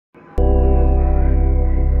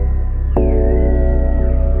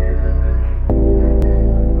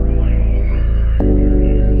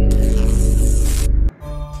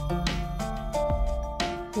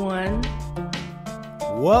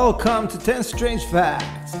Welcome to 10 Strange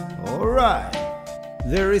Facts. Alright.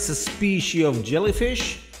 There is a species of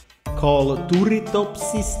jellyfish called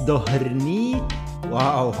Turritopsis dohrni.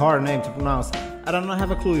 Wow, hard name to pronounce. I don't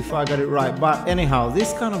have a clue if I got it right, but anyhow,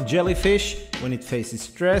 this kind of jellyfish, when it faces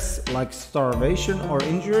stress like starvation or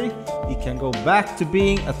injury, it can go back to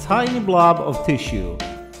being a tiny blob of tissue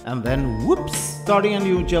and then whoops, starting a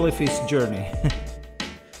new jellyfish journey.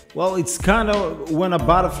 Well, it's kind of when a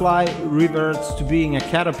butterfly reverts to being a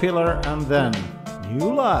caterpillar and then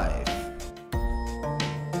new life.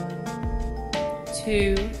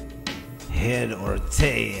 2. Head or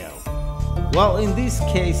tail? Well, in this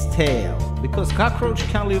case, tail, because cockroach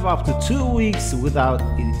can live up to 2 weeks without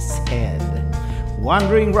its head.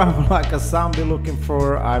 Wandering around like a zombie looking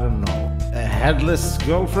for, I don't know, a headless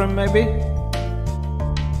girlfriend maybe?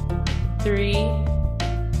 3.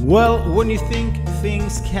 Well, when you think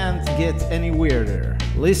things can't get any weirder,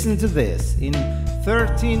 listen to this. In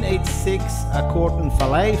 1386, a court in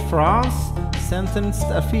Valais, France, sentenced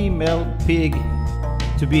a female pig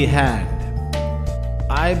to be hanged.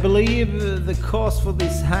 I believe the cause for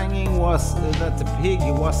this hanging was that the pig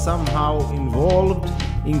was somehow involved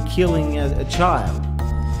in killing a child.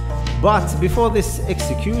 But before this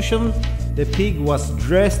execution, the pig was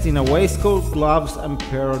dressed in a waistcoat, gloves and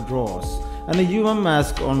pair of drawers, and a human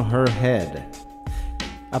mask on her head.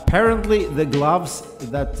 Apparently the gloves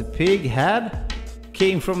that the pig had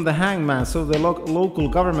came from the hangman, so the local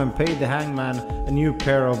government paid the hangman a new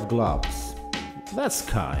pair of gloves. That's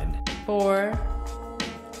kind. 4.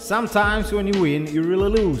 Sometimes when you win, you really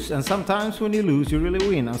lose, and sometimes when you lose, you really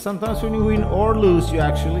win, and sometimes when you win or lose, you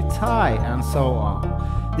actually tie, and so on.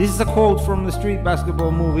 This is a quote from the street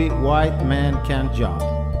basketball movie White Man Can't Jump.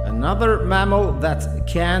 Another mammal that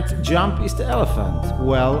can't jump is the elephant.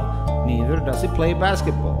 Well, neither does it play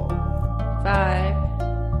basketball. 5.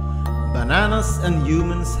 Bananas and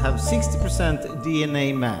humans have 60%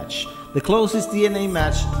 DNA match. The closest DNA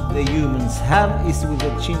match the humans have is with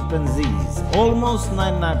the chimpanzees, almost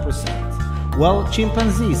 99%. Well,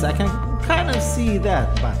 chimpanzees, I can kind of see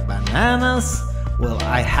that, but bananas? Well,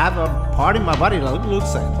 I have a part in my body that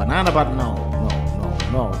looks like a banana, but no.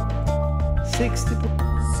 60%.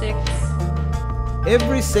 6.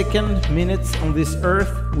 Every second, minute on this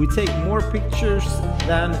earth, we take more pictures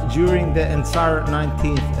than during the entire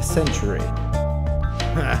 19th century.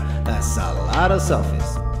 That's a lot of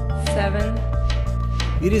selfies. 7.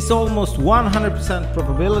 It is almost 100%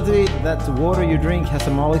 probability that the water you drink has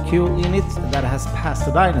a molecule in it that has passed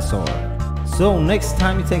a dinosaur. So next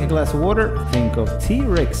time you take a glass of water, think of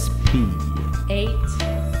T-Rex pee. 8.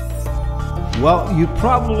 Well, you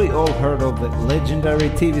probably all heard of the legendary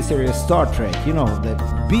TV series Star Trek, you know, the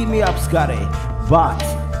Beat Me Up Scotty. But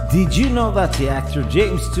did you know that the actor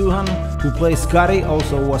James Doohan, who plays Scotty,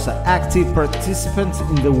 also was an active participant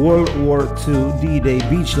in the World War II D-Day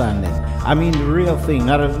beach landing? I mean the real thing,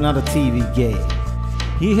 not a TV game.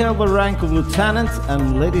 He held the rank of lieutenant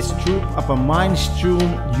and led his troop up a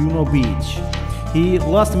mine-strewn Juno beach. He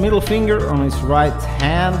lost a middle finger on his right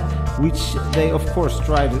hand, which they of course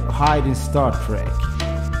tried to hide in Star Trek.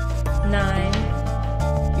 9.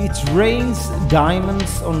 It rains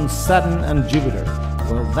diamonds on Saturn and Jupiter.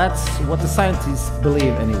 Well, that's what the scientists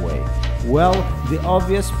believe anyway. Well, the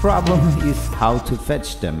obvious problem is how to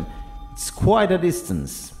fetch them. It's quite a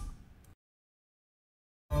distance.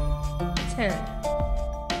 10.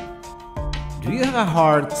 Do you have a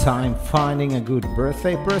hard time finding a good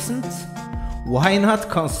birthday present? Why not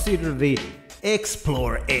consider the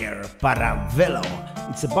Explore Air Paravelo?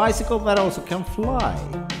 It's a bicycle that also can fly.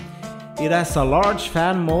 It has a large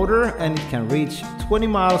fan motor and it can reach 20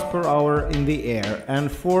 miles per hour in the air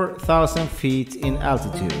and 4,000 feet in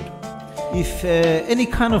altitude. If any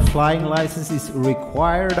kind of flying license is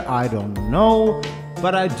required, I don't know,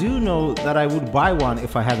 but I do know that I would buy one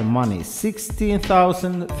if I had the money.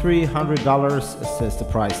 $16,300 says the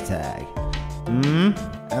price tag.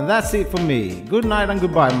 And that's it for me. Good night and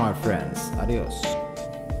goodbye, my friends. Adios.